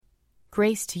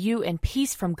Grace to you and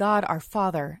peace from God our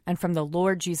Father and from the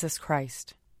Lord Jesus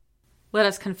Christ. Let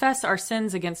us confess our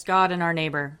sins against God and our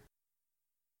neighbor.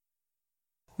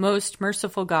 Most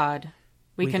merciful God,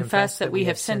 we confess that we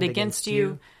have sinned against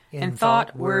you in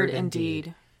thought, word, and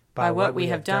deed, by what we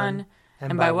have done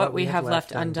and by what we have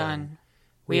left undone.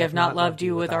 We have not loved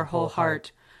you with our whole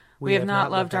heart. We have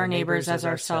not loved our neighbors as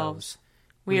ourselves.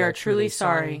 We are truly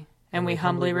sorry, and we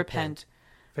humbly repent.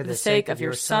 For the sake of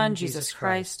your Son, Jesus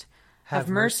Christ, have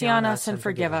mercy on us and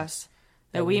forgive us,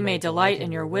 that we may delight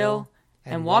in your will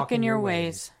and walk in your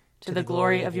ways, to the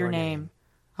glory of your name.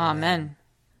 Amen.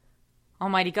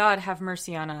 Almighty God, have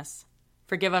mercy on us.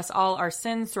 Forgive us all our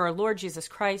sins through our Lord Jesus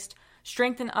Christ.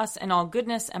 Strengthen us in all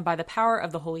goodness, and by the power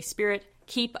of the Holy Spirit,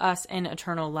 keep us in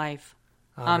eternal life.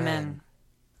 Amen.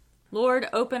 Lord,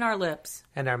 open our lips,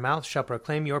 and our mouth shall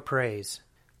proclaim your praise.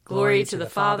 Glory to the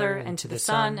Father, and to the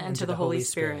Son, and to the Holy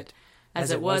Spirit, as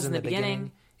it was in the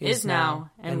beginning, is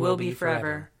now, and will be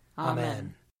forever.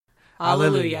 Amen.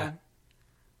 Alleluia.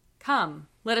 Come,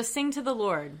 let us sing to the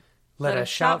Lord. Let us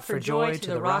shout for joy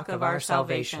to the rock of our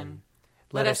salvation.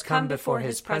 Let us come before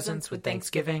his presence with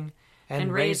thanksgiving,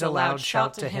 and raise a loud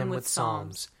shout to him with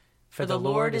psalms. For the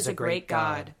Lord is a great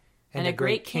God, and a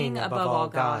great King above all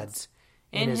gods.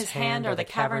 In his hand are the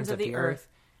caverns of the earth,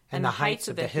 and the heights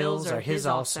of the hills are his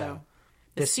also.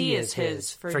 The sea is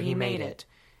his, for he made it,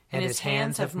 and his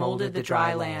hands have molded the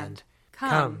dry land.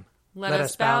 Come, let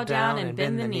us bow down and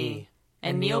bend the knee,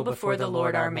 and kneel before the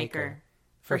Lord our Maker.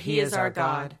 For he is our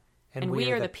God, and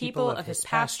we are the people of his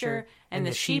pasture and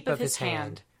the sheep of his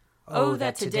hand. Oh,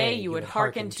 that today you would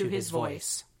hearken to his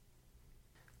voice.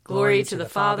 Glory to the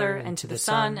Father, and to the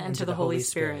Son, and to the Holy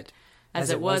Spirit, as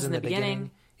it was in the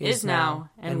beginning, is now,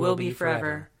 and will be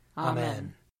forever.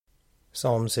 Amen.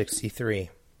 Psalm 63.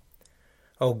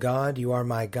 O God, you are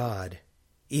my God.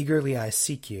 Eagerly I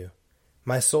seek you.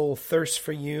 My soul thirsts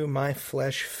for you, my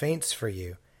flesh faints for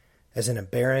you, as in a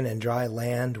barren and dry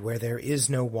land where there is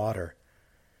no water.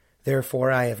 Therefore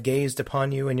I have gazed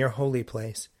upon you in your holy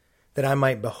place, that I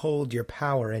might behold your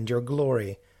power and your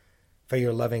glory. For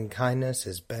your loving kindness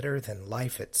is better than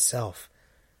life itself.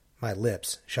 My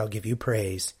lips shall give you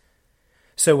praise.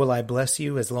 So will I bless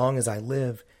you as long as I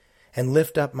live, and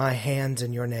lift up my hands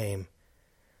in your name.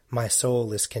 My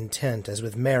soul is content as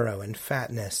with marrow and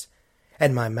fatness,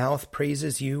 and my mouth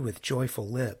praises you with joyful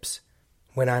lips,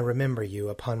 when I remember you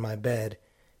upon my bed,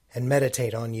 and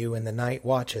meditate on you in the night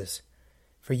watches.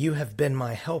 For you have been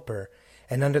my helper,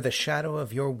 and under the shadow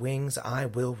of your wings I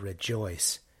will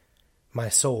rejoice. My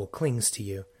soul clings to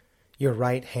you. Your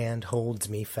right hand holds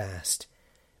me fast.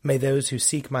 May those who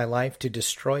seek my life to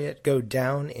destroy it go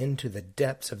down into the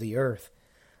depths of the earth.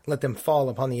 Let them fall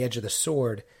upon the edge of the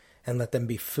sword, and let them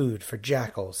be food for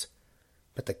jackals.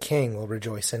 But the king will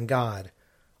rejoice in God.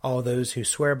 All those who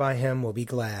swear by him will be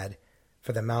glad,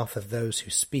 for the mouth of those who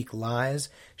speak lies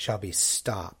shall be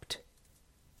stopped.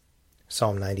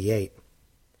 Psalm 98.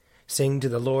 Sing to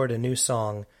the Lord a new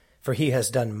song, for he has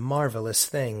done marvelous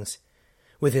things.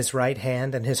 With his right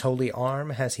hand and his holy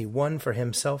arm has he won for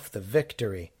himself the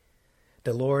victory.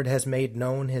 The Lord has made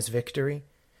known his victory.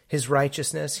 His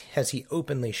righteousness has he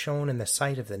openly shown in the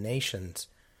sight of the nations.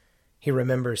 He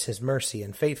remembers his mercy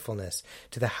and faithfulness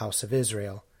to the house of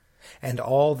Israel. And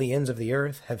all the ends of the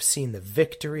earth have seen the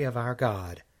victory of our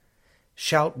God.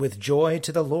 Shout with joy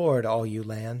to the Lord, all you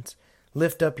lands.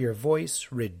 Lift up your voice,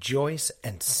 rejoice,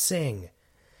 and sing.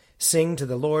 Sing to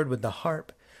the Lord with the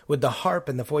harp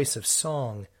and the voice of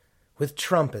song, with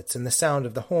trumpets and the sound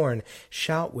of the horn.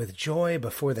 Shout with joy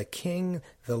before the King,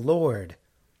 the Lord.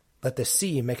 Let the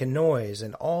sea make a noise,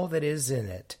 and all that is in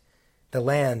it, the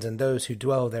land and those who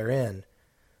dwell therein.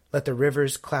 Let the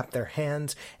rivers clap their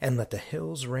hands, and let the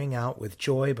hills ring out with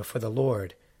joy before the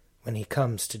Lord, when he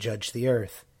comes to judge the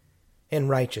earth. In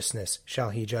righteousness shall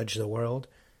he judge the world,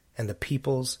 and the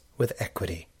peoples with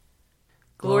equity.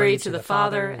 Glory to the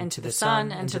Father, and to the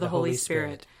Son, and to the Holy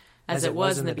Spirit, as it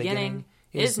was in the beginning,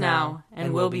 is now,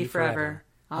 and will be forever.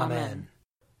 Amen.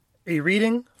 A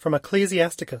reading from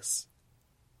Ecclesiasticus.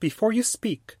 Before you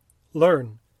speak,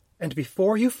 learn, and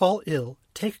before you fall ill,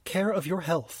 take care of your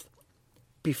health.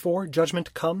 Before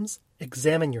judgment comes,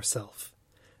 examine yourself,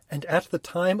 and at the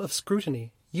time of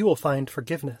scrutiny you will find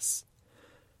forgiveness.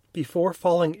 Before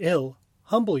falling ill,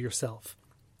 humble yourself,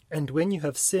 and when you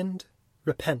have sinned,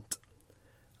 repent.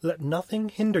 Let nothing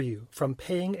hinder you from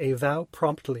paying a vow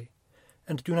promptly,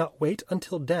 and do not wait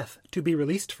until death to be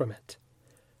released from it.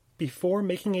 Before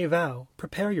making a vow,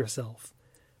 prepare yourself.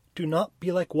 Do not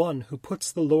be like one who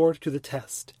puts the Lord to the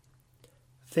test.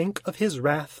 Think of his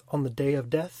wrath on the day of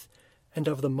death, and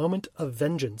of the moment of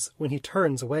vengeance when he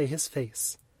turns away his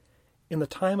face. In the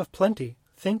time of plenty,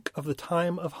 think of the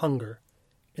time of hunger.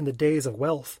 In the days of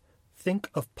wealth, think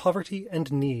of poverty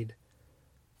and need.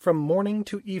 From morning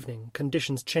to evening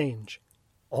conditions change.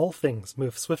 All things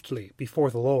move swiftly before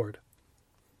the Lord.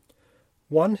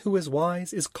 One who is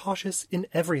wise is cautious in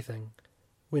everything.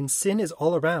 When sin is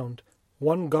all around,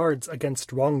 one guards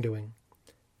against wrongdoing.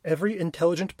 Every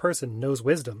intelligent person knows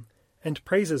wisdom, and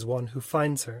praises one who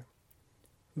finds her.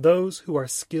 Those who are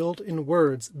skilled in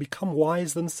words become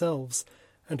wise themselves,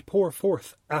 and pour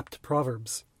forth apt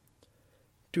proverbs.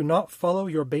 Do not follow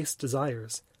your base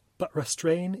desires, but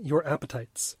restrain your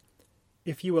appetites.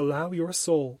 If you allow your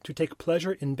soul to take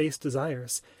pleasure in base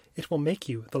desires, it will make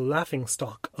you the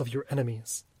laughingstock of your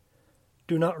enemies.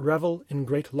 Do not revel in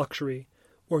great luxury,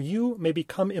 or you may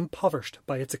become impoverished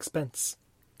by its expense.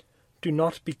 Do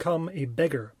not become a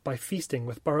beggar by feasting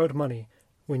with borrowed money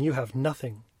when you have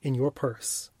nothing in your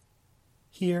purse.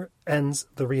 Here ends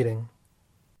the reading.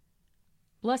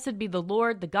 Blessed be the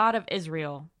Lord, the God of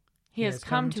Israel. He has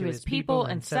come to his people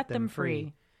and set them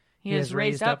free. He has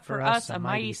raised up for us a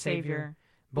mighty Savior,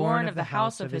 born of the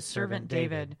house of his servant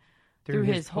David. Through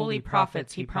his holy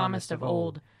prophets he promised of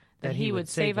old that he would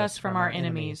save us from our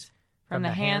enemies, from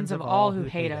the hands of all who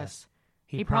hate us.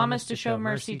 He promised to show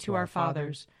mercy to our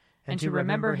fathers, and to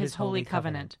remember his holy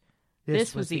covenant.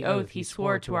 This was the oath he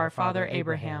swore to our father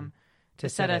Abraham, to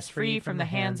set us free from the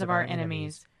hands of our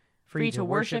enemies, free to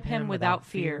worship him without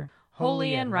fear,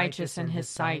 holy and righteous in his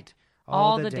sight,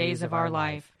 all the days of our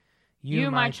life.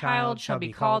 You, my child, shall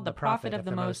be called the prophet of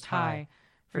the Most High,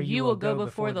 for you will go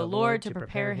before the Lord to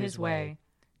prepare his way,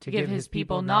 to give his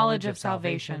people knowledge of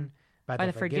salvation by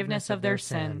the forgiveness of their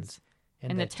sins.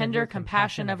 In the tender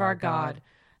compassion of our God,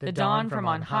 the dawn from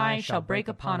on high shall break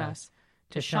upon us,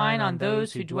 to shine on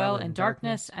those who dwell in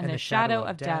darkness and the shadow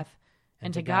of death,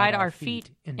 and to guide our feet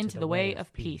into the way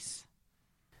of peace.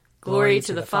 Glory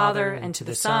to the Father, and to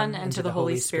the Son, and to the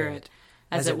Holy Spirit,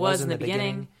 as it was in the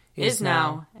beginning, is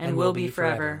now, and will be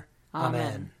forever.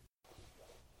 Amen.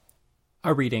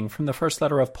 A reading from the first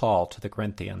letter of Paul to the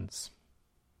Corinthians.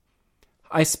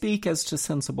 I speak as to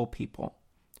sensible people.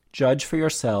 Judge for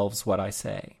yourselves what I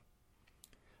say.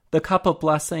 The cup of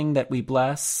blessing that we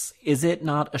bless, is it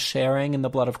not a sharing in the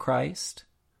blood of Christ?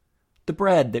 The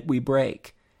bread that we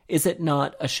break, is it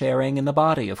not a sharing in the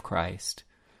body of Christ?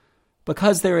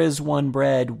 Because there is one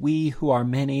bread, we who are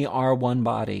many are one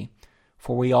body,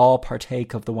 for we all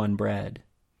partake of the one bread.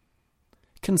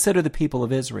 Consider the people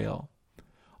of Israel.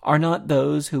 Are not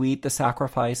those who eat the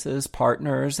sacrifices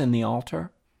partners in the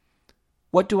altar?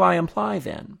 What do I imply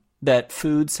then? That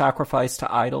food sacrificed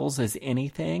to idols is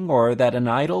anything, or that an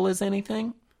idol is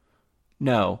anything?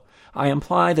 No, I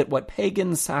imply that what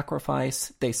pagans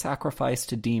sacrifice, they sacrifice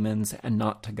to demons and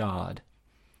not to God.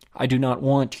 I do not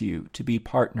want you to be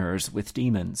partners with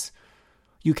demons.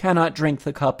 You cannot drink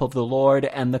the cup of the Lord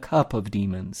and the cup of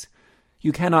demons.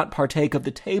 You cannot partake of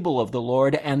the table of the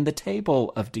Lord and the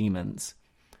table of demons.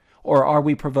 Or are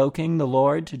we provoking the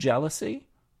Lord to jealousy?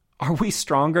 Are we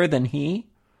stronger than he?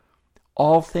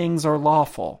 All things are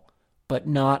lawful, but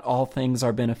not all things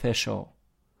are beneficial.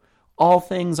 All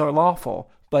things are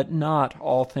lawful, but not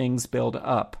all things build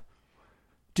up.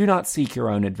 Do not seek your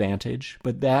own advantage,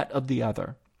 but that of the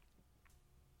other.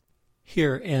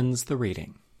 Here ends the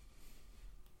reading.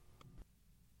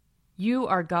 You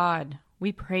are God,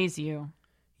 we praise you.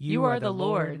 You are the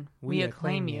Lord, we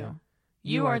acclaim you.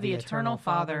 You are the eternal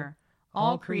Father,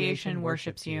 all creation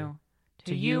worships you.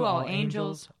 To you all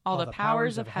angels, all the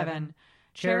powers of heaven,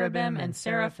 cherubim and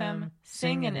seraphim,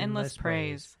 sing in endless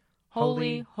praise.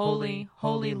 Holy, holy,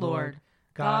 holy Lord,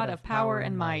 God of power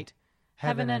and might.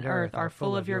 Heaven and earth are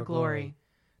full of your glory.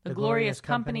 The glorious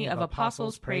company of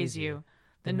apostles praise you.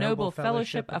 The noble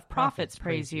fellowship of prophets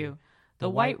praise you. The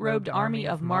white-robed army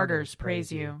of martyrs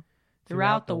praise you.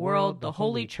 Throughout the world the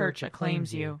holy church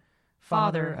acclaims you.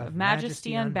 Father of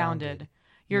majesty unbounded,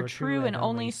 your true and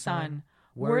only Son,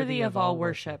 worthy of all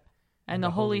worship, and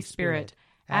the Holy Spirit,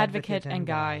 advocate and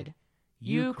guide.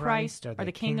 You, Christ, are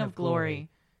the King of glory,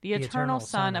 the eternal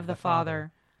Son of the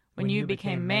Father. When you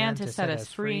became man to set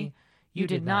us free, you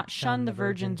did not shun the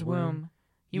Virgin's womb.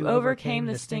 You overcame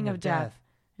the sting of death,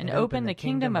 and opened the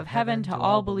kingdom of heaven to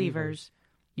all believers.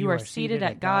 You are seated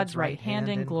at God's right hand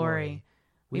in glory.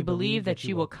 We believe that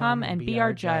you will come and be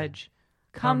our judge.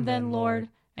 Come then, Lord,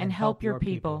 and help your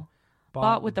people,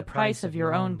 bought with the price of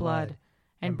your own blood,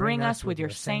 and bring us with your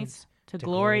saints to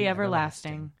glory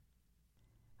everlasting.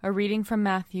 A reading from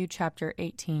Matthew chapter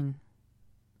 18.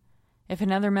 If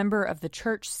another member of the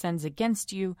church sins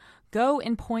against you, go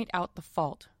and point out the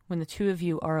fault when the two of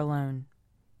you are alone.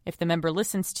 If the member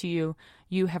listens to you,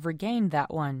 you have regained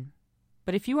that one.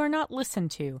 But if you are not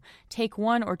listened to, take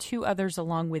one or two others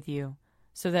along with you,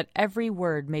 so that every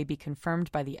word may be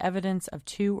confirmed by the evidence of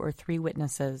 2 or 3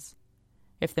 witnesses.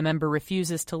 If the member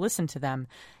refuses to listen to them,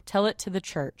 tell it to the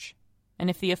church. And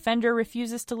if the offender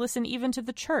refuses to listen even to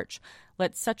the church,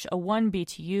 let such a one be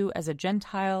to you as a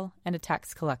Gentile and a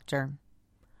tax collector.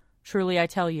 Truly I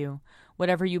tell you,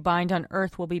 whatever you bind on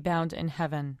earth will be bound in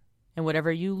heaven, and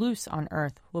whatever you loose on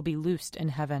earth will be loosed in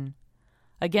heaven.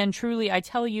 Again, truly I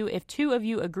tell you, if 2 of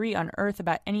you agree on earth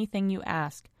about anything you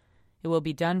ask, it will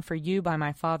be done for you by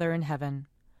my Father in heaven.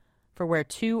 For where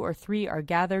 2 or 3 are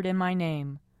gathered in my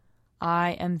name,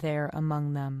 I am there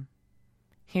among them.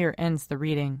 Here ends the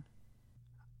reading.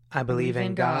 I believe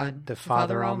in God, the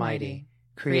Father Almighty,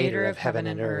 creator of heaven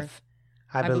and earth.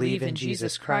 I believe in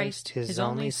Jesus Christ, his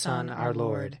only Son, our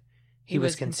Lord. He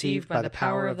was conceived by the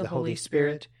power of the Holy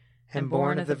Spirit and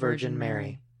born of the Virgin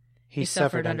Mary. He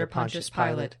suffered under Pontius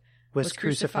Pilate, was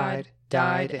crucified,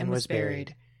 died, and was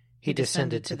buried. He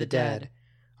descended to the dead.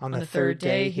 On the 3rd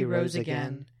day he rose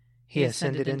again. He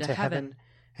ascended into heaven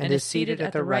and is seated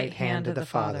at the right hand of the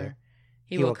Father.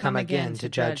 He will come again to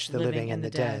judge the living and the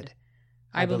dead.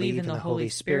 I believe in the Holy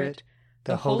Spirit,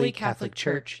 the Holy Catholic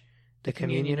Church, the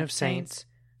communion of saints,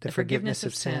 the forgiveness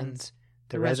of sins,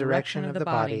 the resurrection of the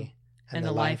body, and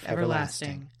the life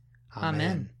everlasting.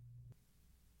 Amen.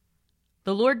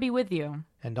 The Lord be with you.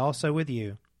 And also with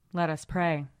you. Let us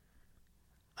pray.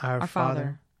 Our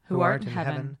Father, who art in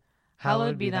heaven,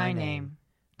 hallowed be thy name.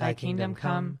 Thy kingdom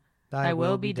come, thy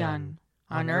will be done,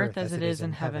 on earth as it is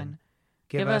in heaven.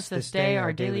 Give us this day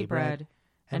our daily bread,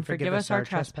 and forgive us our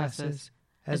trespasses,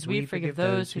 as we forgive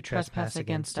those who trespass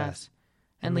against us.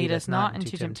 And lead us not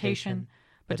into temptation,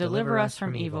 but deliver us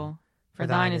from evil. For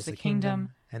thine is the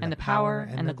kingdom, and the power,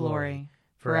 and the glory,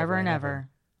 forever and ever.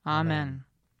 Amen.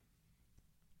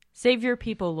 Save your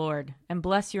people, Lord, and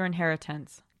bless your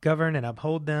inheritance. Govern and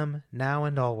uphold them, now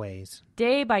and always.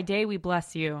 Day by day we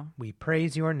bless you. We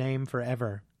praise your name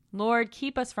forever. Lord,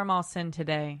 keep us from all sin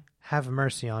today. Have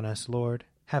mercy on us, Lord.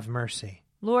 Have mercy.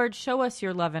 Lord, show us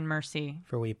your love and mercy.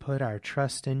 For we put our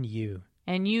trust in you.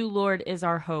 And you, Lord, is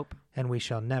our hope. And we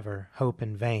shall never hope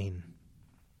in vain.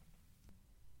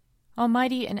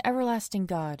 Almighty and everlasting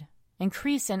God,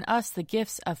 increase in us the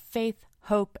gifts of faith,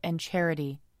 hope, and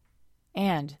charity.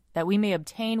 And, that we may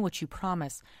obtain what you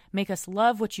promise, make us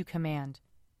love what you command.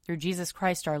 Through Jesus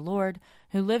Christ our Lord,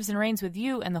 who lives and reigns with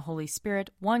you and the Holy Spirit,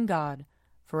 one God,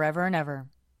 forever and ever.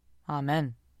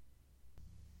 Amen.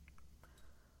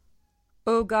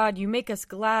 O God, you make us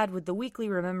glad with the weekly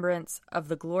remembrance of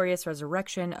the glorious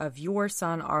resurrection of your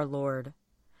Son, our Lord.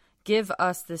 Give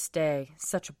us this day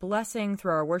such blessing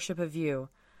through our worship of you,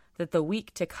 that the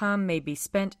week to come may be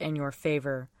spent in your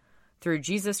favor. Through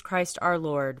Jesus Christ our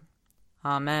Lord.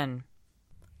 Amen.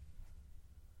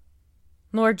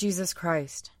 Lord Jesus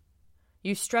Christ,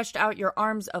 you stretched out your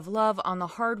arms of love on the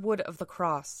hard wood of the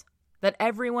cross, that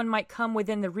everyone might come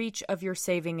within the reach of your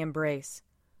saving embrace.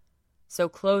 So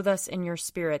clothe us in your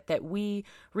Spirit, that we,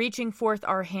 reaching forth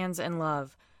our hands in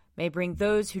love, may bring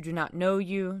those who do not know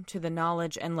you to the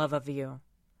knowledge and love of you.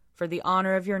 For the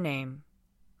honor of your name.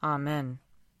 Amen.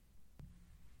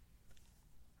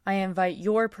 I invite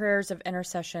your prayers of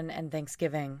intercession and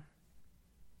thanksgiving.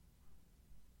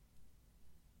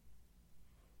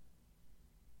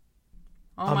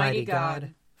 Almighty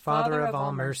God, Father of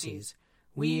all mercies,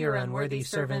 we, your unworthy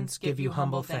servants, give you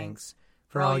humble thanks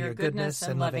for all your goodness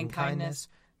and loving kindness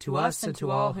to us and to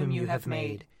all whom you have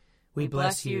made. We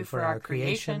bless you for our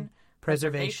creation,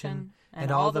 preservation,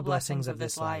 and all the blessings of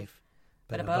this life,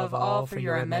 but above all for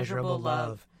your immeasurable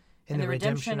love in the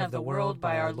redemption of the world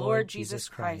by our Lord Jesus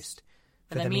Christ,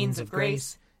 for the means of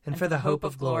grace and for the hope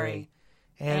of glory.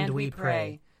 And we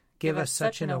pray, give us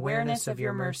such an awareness of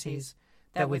your mercies,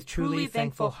 that with truly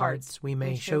thankful hearts we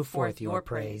may show forth your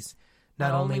praise,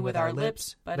 not only with our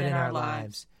lips, but in our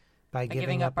lives, by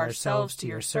giving up ourselves to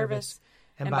your service,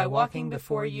 and by walking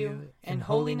before you in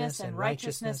holiness and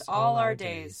righteousness all our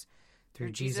days,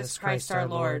 through Jesus Christ our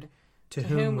Lord, to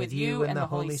whom with you and the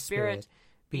Holy Spirit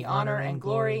be honor and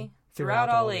glory throughout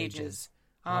all ages.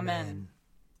 Amen.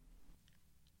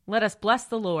 Let us bless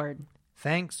the Lord.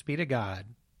 Thanks be to God.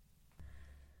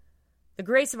 The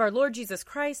grace of our Lord Jesus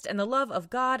Christ, and the love of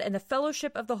God, and the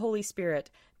fellowship of the Holy Spirit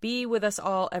be with us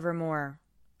all evermore.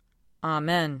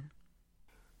 Amen.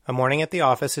 A Morning at the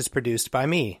Office is produced by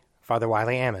me, Father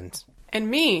Wiley Ammons. And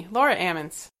me, Laura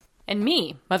Ammons. And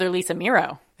me, Mother Lisa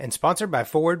Meirow. And sponsored by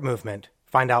Forward Movement.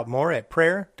 Find out more at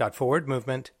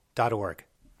prayer.forwardmovement.org.